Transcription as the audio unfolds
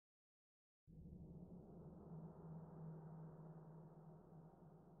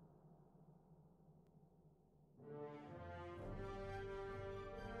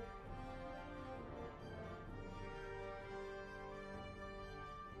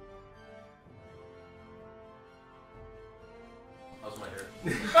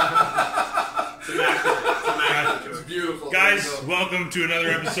It's immaculate. It's beautiful. Guys, welcome to another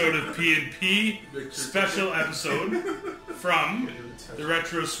episode of P&P, special episode from the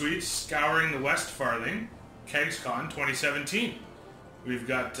Retro Suites, Scouring the West Farthing, KegsCon 2017. We've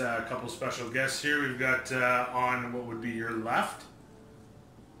got a couple special guests here. We've got on what would be your left,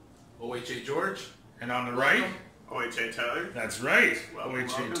 OHA George. and on the right, OHA Tyler. that's right.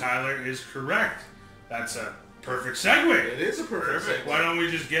 OHA Tyler is correct. That's a perfect segue. It is a perfect segue. Why don't we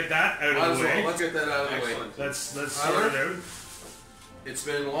just get that out of the way? Let's get that out of the way. Excellent. Let's Tyler? sort it out. It's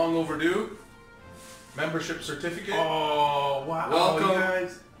been long overdue. Membership certificate. Oh, wow. Welcome. You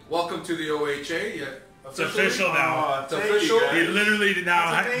guys. Welcome to the OHA. Yeah, It's official now. It's official. He literally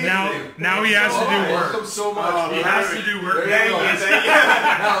now he has to do Welcome work. so much. He has to do work. There you go.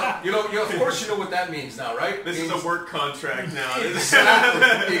 Yeah. Now, of course you know what that means now, right? This is a work contract now.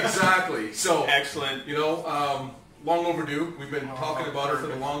 Exactly. So, Excellent. long overdue. We've been talking about it for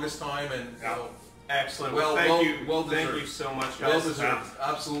the longest time, and Excellent. Well, thank deserved. you so much, guys. well deserved.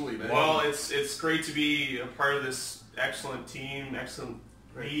 Absolutely, man. Well, it's great to be a part of this excellent team, excellent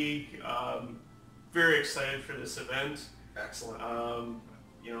league. Very excited for this event. Excellent. I'm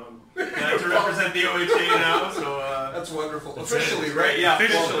glad to represent the OHA now. So That's wonderful. Officially, right? Yeah,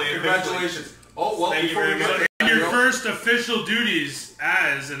 Officially. Congratulations. Oh, well, Thank you before we very get much. there, Your first official duties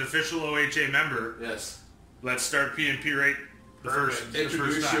as an official OHA member. yes. Let's start P&P right the first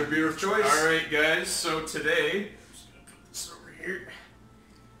Introduce time. your beer of choice. all right, guys. So today, this over here.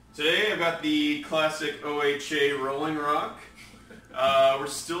 Today I've got the classic OHA Rolling Rock. We're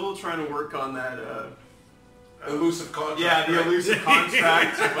still trying to work on that. Elusive contract. Yeah, the right? elusive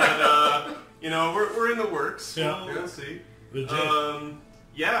contract, but we're in the works. Yeah. We'll see. Legit.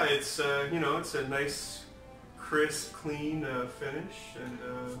 It's it's a nice, crisp, clean finish, and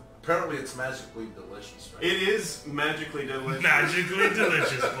Apparently, it's magically delicious, right? it is magically delicious. Magically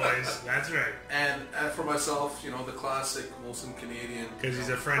delicious, boys. That's right. And for myself, the classic Molson Canadian. Because he's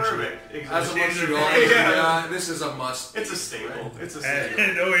a Frenchman. Perfect. As a Exactly. Montreal, Yeah. this is a must. It's a staple. Right? It's a staple.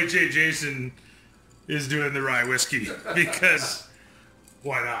 And OHA Jason is doing the rye whiskey because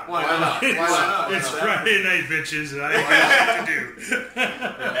why not? Why Why not? It's, Why not? it's Friday night, bitches, and I have to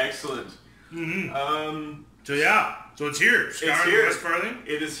do. Excellent. So it's here. Scouring here. West Farthing.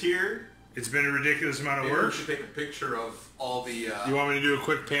 It is here. It's been a ridiculous amount of Maybe we work. should take a picture of all the. You want me to do a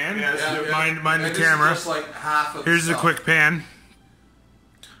quick pan? Yes. Yeah. Mind the And camera. This is just like half of Here's the a stuff. quick pan.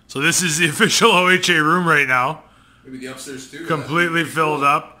 So this is the official OHA room right now. Maybe the upstairs too. Completely filled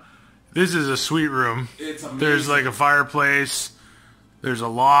up. This is a sweet room. It's amazing. There's like a fireplace. There's a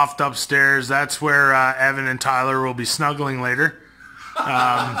loft upstairs. That's where Evan and Tyler will be snuggling later.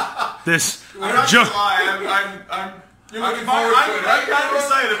 This I'm not jo- gonna lie. You're looking forward to it, right? I'm kind of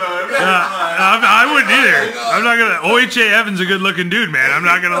excited about it. I wouldn't either. I'm not gonna. OHA Evan's a good looking dude, man. I'm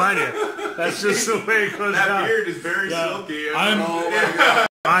not gonna lie to you. That's just the way it goes That down. beard is very silky. Oh my God.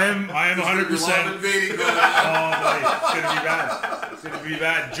 I am 100%. Love invading going on. Oh, buddy, it's gonna be bad. It's gonna be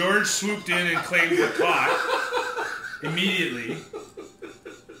bad. George swooped in and claimed the clock immediately,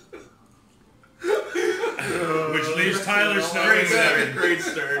 which leaves Tyler snuggling with Evan. Great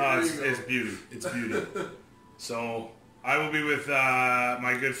start. It's beauty. It's beauty. So I will be with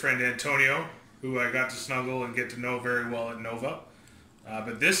my good friend Antonio, who I got to snuggle and get to know very well at Nova.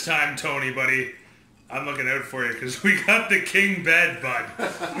 But this time, Tony, buddy, I'm looking out for you because we got the king bed, bud.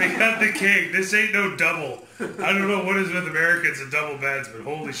 We got the king. This ain't no double. I don't know what is with Americans and double beds, but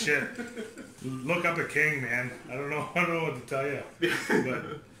holy shit. Look up a king, man. I don't know what to tell you.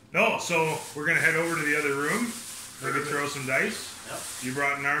 But no, so we're going to head over to the other room. Maybe throw some dice. Yep. You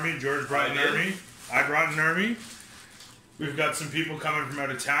brought an army. George brought an army. I brought an army. We've got some people coming from out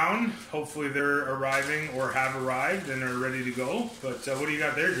of town. Hopefully they're arriving or have arrived and are ready to go. But what do you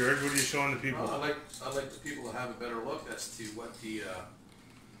got there, George? What are you showing the people? I'd like the people to have a better look as to what the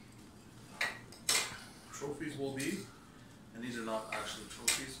trophies will be. And these are not actually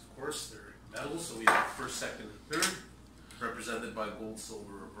trophies, of course. They're medals. So we have first, second, and third, represented by gold,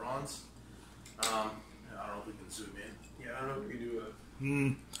 silver, or bronze. I don't know if we can zoom in. Yeah, I don't know if we can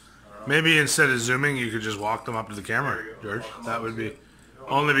do a... Maybe instead of zooming, you could just walk them up to the camera, George. That would be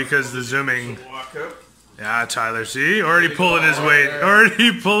only because the zooming. Walk up. Yeah, Tyler. See, already pulling his weight.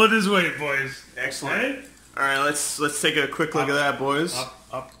 Already pulling his weight, boys. Excellent. Right? All right, let's take a quick look at that, boys.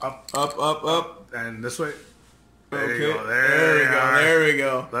 Up. And this way. There Okay. you go. There we go. are. There we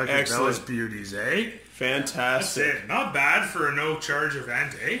go. Look at those Excellent. beauties, eh? That's Fantastic. it. Not bad for a no-charge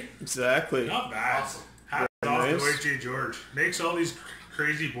event, eh? Exactly. Not bad. Awesome. Hats off to nice. OHA George. Makes all these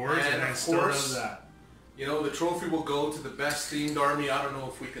crazy boards And and then of still course- does that. The trophy will go to the best themed army. I don't know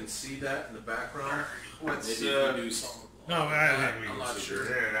if we can see that in the background. Let's, Maybe if we do something No, I'm not sure.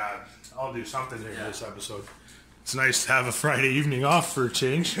 I'll do something here in this episode. It's nice to have a Friday evening off for a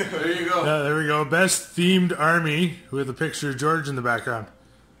change. There you go. There we go. Best themed army with a picture of George in the background.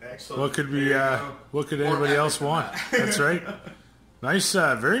 Excellent. What could be? What could anybody else want? That's right. Nice.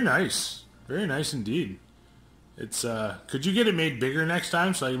 Very nice. Very nice indeed. It's. Could you get it made bigger next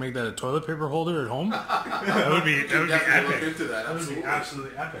time so I can make that a toilet paper holder at home? That would be epic. Look into that. That would be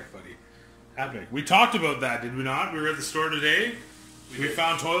absolutely epic, buddy. Epic. We talked about that, did we not? We were at the store today. We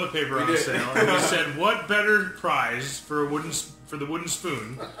found toilet paper on sale, and we said, "What better prize for the wooden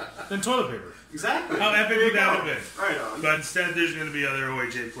spoon than toilet paper?" Exactly. How epic would that have been? Right on. But instead, there's going to be other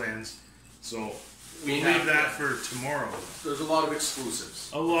OHA plans, so we'll leave that for tomorrow. There's a lot of exclusives.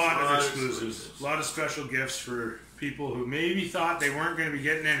 A lot of exclusives. A lot of special gifts for people who maybe thought they weren't going to be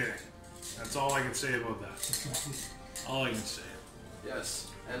getting anything. That's all I can say about that. All I can say. Yes.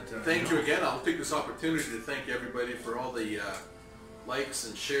 And thank you again. I'll take this opportunity to thank everybody for all the likes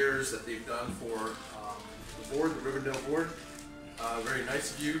and shares that they've done for the board, the Riverdale board. Very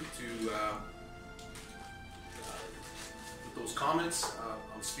nice of you to with those comments.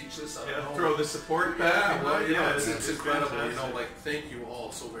 I'm speechless. I don't know. Throw the support back. Yeah, well, you know, it's incredible. fantastic. You know, like thank you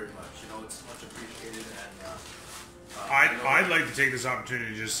all so very much. You know, it's much appreciated. And I'd like to take this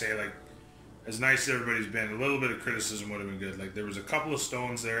opportunity to just say, like, as nice as everybody's been, a little bit of criticism would have been good. Like, there was a couple of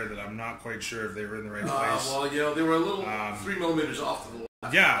stones there that I'm not quite sure if they were in the right place. well, you know, they were a little 3 millimeters off to the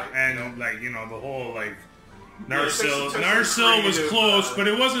left. Yeah, like, and the whole like Yeah, Narsil was close, but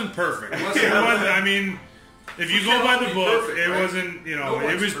it wasn't perfect. It wasn't. I mean, if you go by the book, perfect, it right? wasn't. No It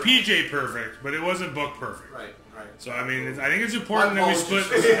one's was perfect. PJ perfect, but it wasn't book perfect. Right. So I mean, I think it's important My that we split.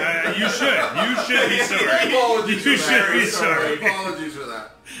 apologies. You should be sorry. Apologies You for should that. be sorry. Apologies for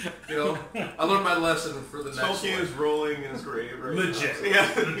that. You know, I learned my lesson for the next Tolkien one. is rolling in his grave right Legit. now.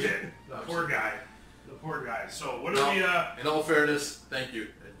 Yeah. Legit. The poor guy. So what do we? In all fairness, thank you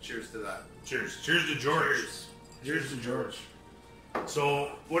and cheers to that. Cheers. Cheers to George. Cheers to George.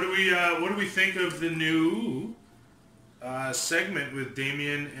 So what do we think of the new segment with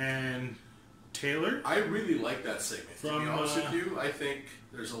Damien and Taylor? I really like that segment. To From, be honest with you, I think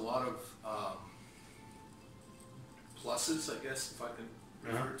there's a lot of pluses, I guess, if I can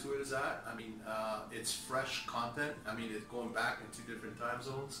refer to it as that. I mean, it's fresh content. I mean, it's going back into different time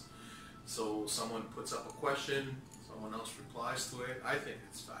zones. So someone puts up a question, someone else replies to it. I think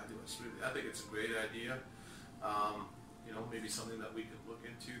it's fabulous. Really, I think it's a great idea. You know, maybe something that we can look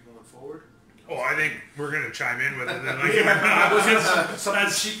into going forward. Oh, I think we're gonna chime in with it. Then, Something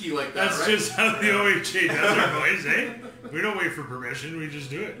cheeky like that, that's right? just how the OHA does our boys, eh? We don't wait for permission. We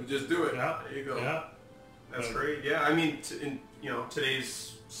just do it. You just do it. Yeah. There you go. Yeah. That's great. Yeah, I mean, in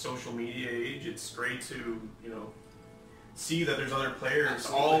today's social media age, it's great to see that there's other players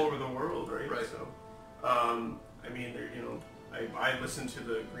Absolutely. all over the world, right? Right. So, I mean, I listen to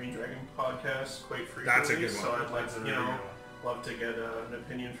the Green Dragon podcast quite frequently. That's a good one. So I'd like That's a to, really good one. love to get an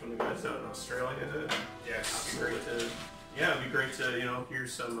opinion from the guys out in Australia. Yes. It'd be great to hear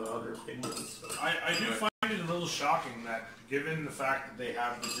some other opinions. So. I do find it a little shocking that, given the fact that they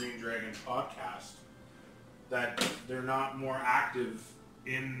have the Green Dragon podcast, that they're not more active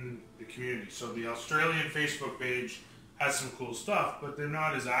in the community. So the Australian Facebook page has some cool stuff, but they're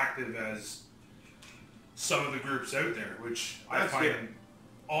not as active as some of the groups out there, which I find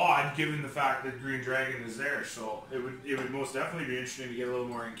odd given the fact that Green Dragon is there. So it would most definitely be interesting to get a little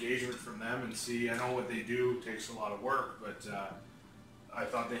more engagement from them and see. I know what they do takes a lot of work, but I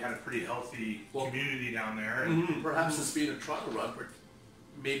thought they had a pretty healthy community down there. And Perhaps it's being a trial run, but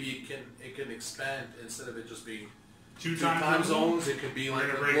maybe it can expand instead of it just being two time zones. It could be like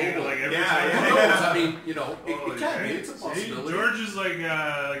a break into global. like every Yeah, Who knows? I mean, it can be. It's a See, possibility. George is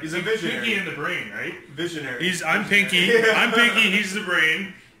like He's a visionary. Pinky in the brain, right? Visionary. I'm Pinky. I'm Pinky. He's the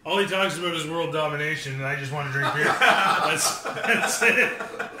brain. All he talks about is world domination, and I just want to drink beer. That's it.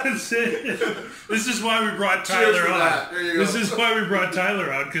 That's it. This is why we brought Cheers Tyler for on. that. There you go. This is why we brought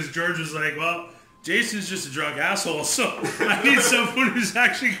Tyler on, because George was like, well, Jason's just a drunk asshole, so I need someone who's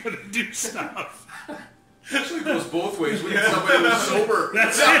actually going to do stuff. Actually, it goes both ways. We need somebody who's sober.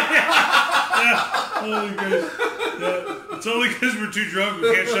 That's it. Yeah. Only 'cause- yeah. It's only because we're too drunk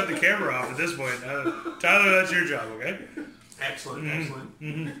we can't shut the camera off at this point. Tyler, that's your job, okay? Excellent. What do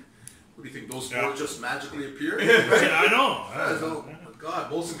you think? Those four just magically appear? Yeah, I know. Oh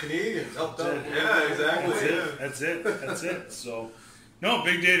God, Molson Canadians helped out. Yeah, exactly. That's it. So, no,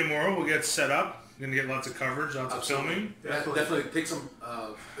 big day tomorrow. We'll get set up. Gonna get lots of coverage, lots of filming. Definitely take some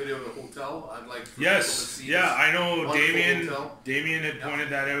video of the hotel. I'd like for people to Yes, see yeah, this I know wonderful Damien. hotel. Damien had pointed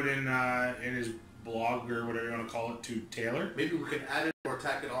that out in his blog or whatever you want to call it to Taylor. Maybe we can add it or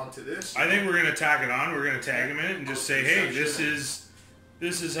tack it on to this. I think we're going to tack it on. We're going to tag him in it and just say, hey, this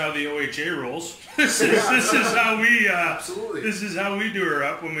is how the OHA rolls. This is how we Absolutely. This is how we do her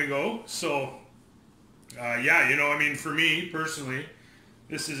up when we go. So yeah, you know, I mean, for me personally,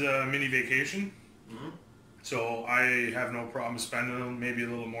 this is a mini vacation. Mm-hmm. So I have no problem spending maybe a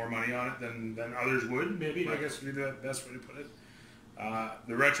little more money on it than others would. Maybe I guess would be the best way to put it.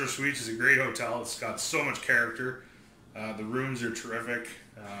 The Retro Suites is a great hotel. It's got so much character. The rooms are terrific.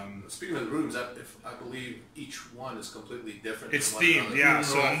 Speaking of the rooms, I believe each one is completely different. It's than one themed, another. yeah.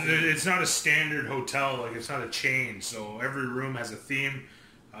 So it's not a standard hotel, like it's not a chain. So every room has a theme.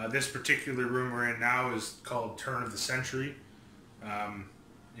 This particular room we're in now is called Turn of the Century.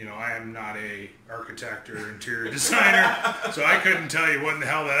 You know, I am not a architect or interior designer, so I couldn't tell you what in the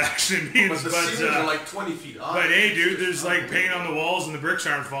hell that actually means. But the ceilings are like 20 feet high. But hey, dude, there's like paint on the walls and the bricks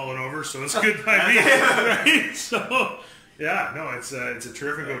aren't falling over, so it's good by me, right? So, yeah, no, it's a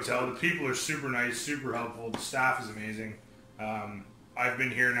terrific hotel. The people are super nice, super helpful. The staff is amazing. I've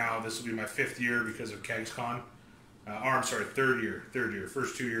been here now. This will be my 5th year because of KegsCon. I'm sorry, third year.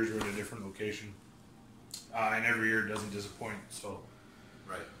 First 2 years were at a different location, and every year it doesn't disappoint. So,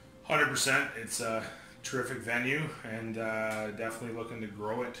 right, 100%. It's a terrific venue, and definitely looking to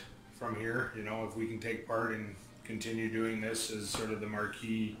grow it from here. You know, if we can take part and continue doing this as sort of the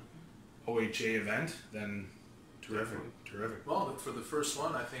marquee OHA event, then terrific. Well, for the first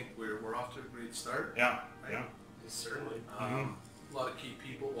one, I think we're off to a great start. Yeah, right? yeah. Certainly. A lot of key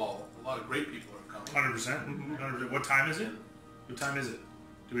people. Well, a lot of great people are coming. 100%. What time is it? What time is it?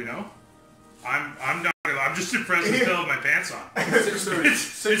 Do we know? I'm just impressed I still have my pants on. 6:30.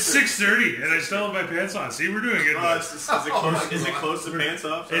 It's 6:30 and I still have my pants on. See, we're doing good. Is it close to pants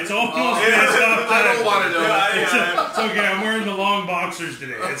off? It's almost pants off. I don't want to know. It's okay. I'm wearing the long boxers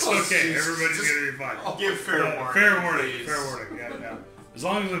today. It's okay. Everybody's gonna be fine. Give fair warning. Fair warning. Please. Fair warning. Yeah. As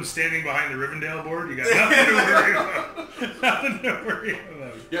long as I'm standing behind the Rivendell board, you got nothing to worry about. Nothing to worry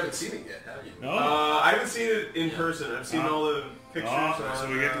about. You haven't seen it yet, have you? No. I haven't seen it in person. I've seen all the pictures. So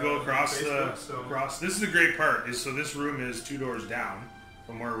we get to go across Facebook, across. This is the great part. So this room is 2 doors down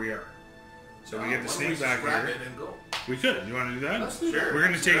from where we are. So we get to sneak back here. And go. We could. You want to do that? Let's do that. We're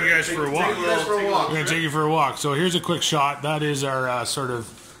going to take you guys for a walk. We're going to take you for a walk. So here's a quick shot. That is our sort of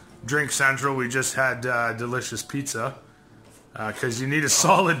drink central. We just had delicious pizza. Because you need a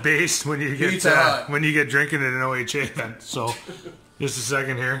solid base when you get drinking at an OHA event. So, just a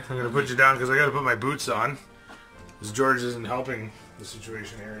second here. I'm going to put you down because I got to put my boots on. Because George isn't helping the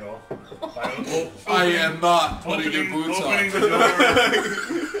situation here at all. I am not putting your boots on. Opening the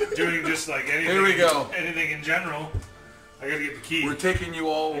door, doing just like anything. Here we go. Anything in general. I got to get the key. We're taking you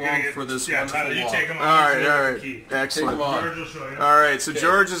all along for this wonderful Tyler, you walk. take them on. All right. George Excellent. will show you. All right, so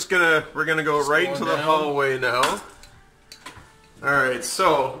George is we're gonna go right into the hallway now. All right,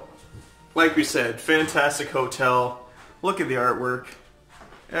 so like we said, fantastic hotel. Look at the artwork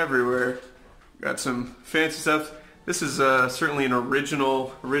everywhere. Got some fancy stuff. This is certainly an original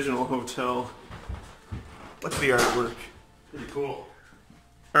hotel. Look at the artwork. Pretty cool.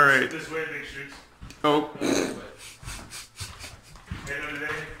 All right. This way, big shoots. Oh. Is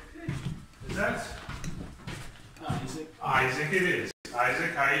that Isaac? It is.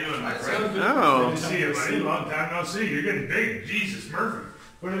 Isaac, how you doing, my friend? Oh. Good to see you, buddy. Long time no see. You're getting big. Jesus, Murphy.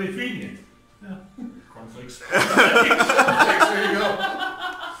 What are they feeding you? Cornflakes. There you go.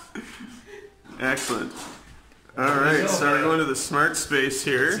 Excellent. All right, so we're going to the smart space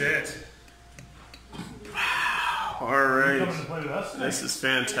here. That's it. All right. Coming to play with us today? This is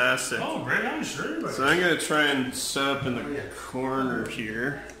fantastic. Oh, great. I'm sure. So I'm going to try and set up in the corner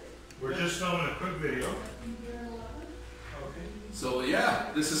here. We're just filming a quick video. So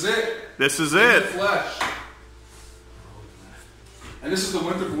yeah, this is it. This is In the it. flesh. And this is the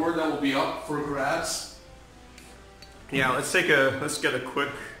winter board that will be up for grabs. Yeah, let's get a quick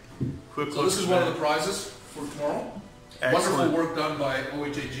look. So this is one of the prizes for tomorrow. Excellent. Wonderful work done by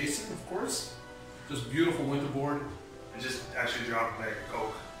OHA Jason, of course. Just beautiful winter board. And just actually drop a bag of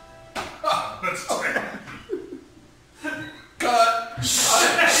Coke. That's fair. Cut!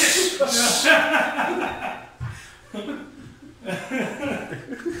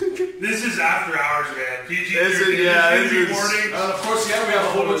 This is after hours, man. PG This is- 13, yeah, it's this is- morning. Of course, yeah, we have a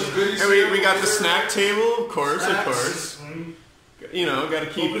whole bunch of goodies. And here. we got the snack table, of course. Snacks. You know, got to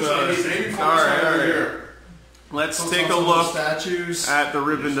keep. Focus on the Maybe focus all right, on all right. here. Let's Focus take on a some of the look statues, at the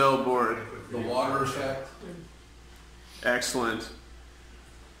Rivendell board. the water effect. Excellent.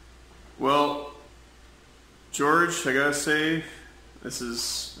 Well, George, I gotta say, this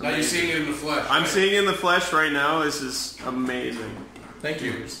is. Now you're amazing. seeing it in the flesh. I'm right? seeing it in the flesh right now. This is amazing. Thank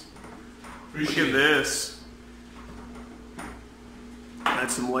you. Look at this. Add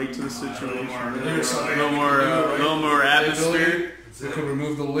some light to the situation. A little more atmosphere. We can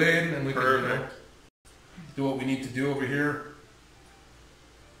remove the lid and we can do what we need to do over here.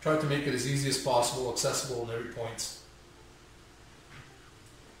 Try to make it as easy as possible, accessible in every point,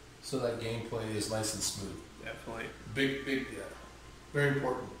 so that gameplay is nice and smooth. Definitely. Big, yeah. Very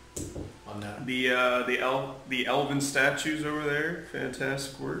important on that. The elven statues over there,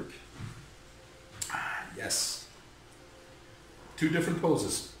 fantastic work. Yes. 2 different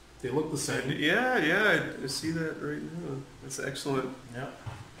poses. They look the same. Yeah, I see that right now. That's excellent. Yeah.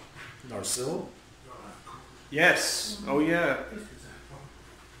 Narsil. Yes. Oh yeah.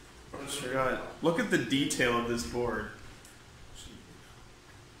 I forgot. Look at the detail of this board.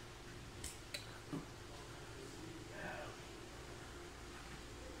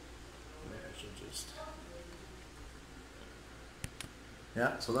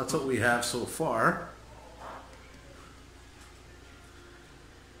 Yeah, so that's what we have so far.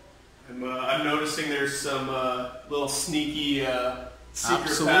 I'm noticing there's some little sneaky secret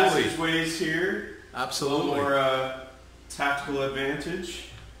Absolutely. passageways here. Absolutely. A little more tactical advantage.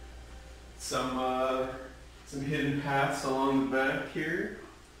 Some hidden paths along the back here.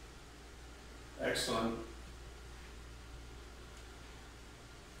 Excellent.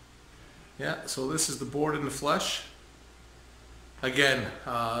 Yeah, so this is the board in the flesh. Again,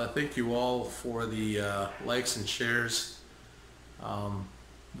 thank you all for the likes and shares.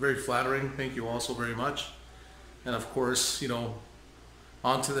 Very flattering. Thank you all so very much. And of course,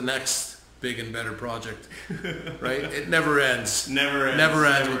 on to the next big and better project, right? It never ends. Never ends. Never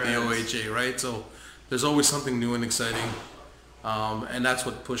ends with the OHA, right? So there's always something new and exciting. And that's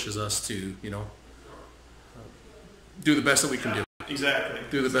what pushes us to, do the best that we can do. Exactly.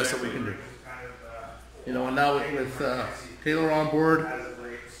 Do the best that we can do. And now with Taylor on board,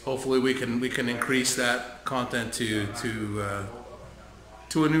 hopefully we can increase that content to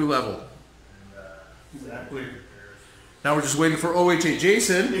a new level. Exactly. Now we're just waiting for OHA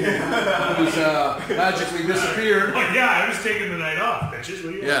Jason, who's magically disappeared. Oh, yeah, I was taking the night off, bitches.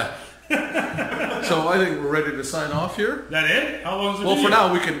 What do you want? So I think we're ready to sign off here. That it? How long is it? Well, for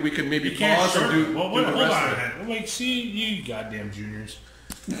now we can maybe pause and do Well, the hold rest on of a it. minute. Well, wait, see, you goddamn juniors.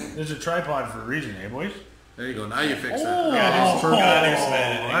 There's a tripod for a reason, eh, boys? There you go. Now you fix Oh, that.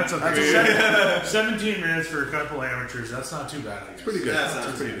 that's okay. 17 minutes for a couple amateurs. That's not too bad, I guess. Pretty good. That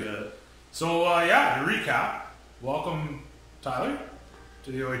sounds pretty good. So, to recap, welcome, Tyler,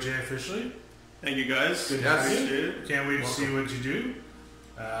 to the OHA officially. Thank you guys. Good to Yes. have you. Appreciate it. Can't wait to see what you do.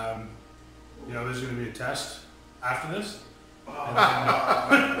 There's going to be a test after this. And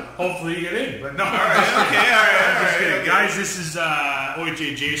then, hopefully you get in. But no, all right. Guys, this is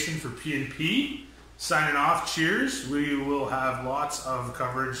OHA Jason for P&P. Signing off. Cheers. We will have lots of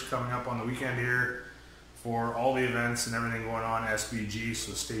coverage coming up on the weekend here for all the events and everything going on SBG,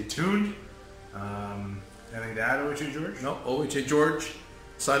 so stay tuned. Anything to add, OHA George? No, OHA George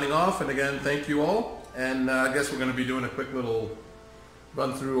signing off. And again, thank you all. And I guess we're going to be doing a quick little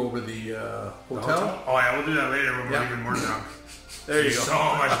run through over the hotel. Oh yeah, we'll do that later when we're even more drunk. There you go. So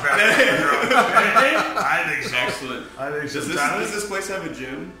much better. I think so. Excellent. I think so. Does this place have a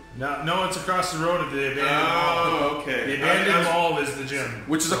gym? No, it's across the road at the abandoned mall. Oh, okay. The abandoned mall is the gym.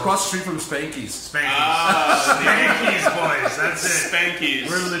 Which is across the street from Spanky's. Spankies. Spankies, boys. That's it. Spankies.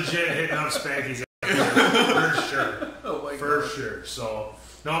 We're legit hitting up Spankies. For sure. Oh my For God. sure. So,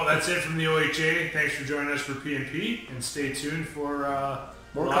 no, that's it from the OHA. Thanks for joining us for P&P, and stay tuned for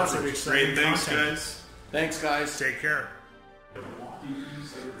More lots of coverage. exciting Great, thanks, content. guys. Thanks, guys. Take care.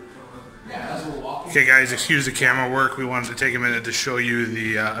 As we're walking. Okay guys, excuse the camera work. We wanted to take a minute to show you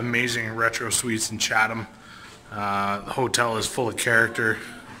the amazing retro suites in Chatham. The hotel is full of character.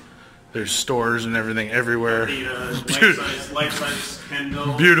 There's stores and everything everywhere. Life-size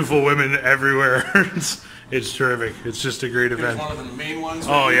Kendall. Beautiful women everywhere. It's terrific. It's just a great event. One of the main ones.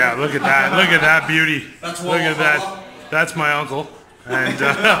 Oh yeah, look at that. Look at that beauty. That's Look at that. Walla. That's my uncle. And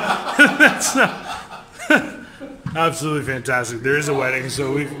that's absolutely fantastic. There is a wedding,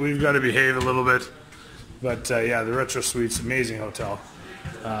 so we've got to behave a little bit. But yeah, the Retro Suites, amazing hotel.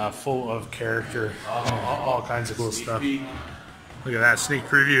 Full of character, all kinds of cool stuff. Look at that sneak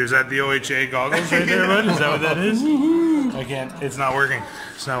preview. Is that the OHA goggles right there, bud? Is that what that is? I can't. It's not working.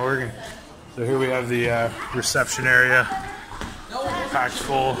 It's not working. So here we have the reception area. Packed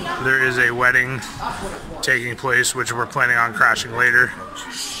full. There is a wedding taking place, which we're planning on crashing later,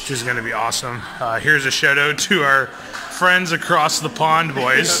 which is going to be awesome. Here's a shout out to our friends across the pond,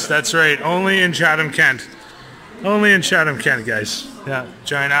 boys. That's right. Only in Chatham, Kent. Only in Chatham, Kent, guys. Yeah.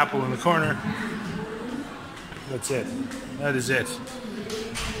 Giant apple in the corner. That's it. That is it.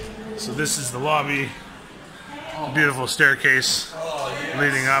 So this is the lobby. Beautiful staircase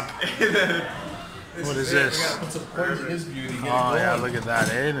leading up. What is this? What's the point of his beauty? Oh yeah, look at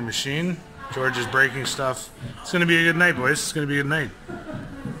that, eh? The machine. George is breaking stuff. It's gonna be a good night, boys. It's gonna be a good night.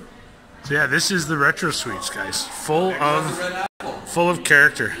 So yeah, this is the retro suites, guys. Full of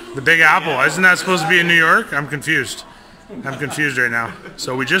character. The Big Apple. Isn't that supposed to be in New York? I'm confused. I'm confused right now.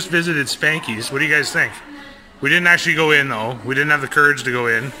 So we just visited Spanky's. What do you guys think? We didn't actually go in though. We didn't have the courage to go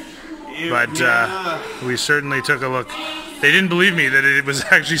in. But we certainly took a look. They didn't believe me that it was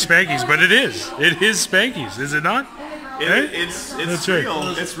actually Spanky's, but it is. It is Spanky's, is it not? It's real.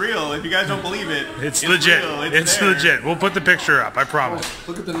 Right. It's real. If you guys don't believe it, it's legit. Real. It's legit. We'll put the picture up. I promise.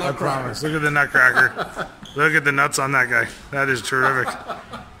 Look at the nutcracker. I promise. Look at the nutcracker. Look at the nuts on that guy. That is terrific.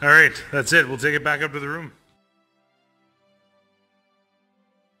 All right, that's it. We'll take it back up to the room.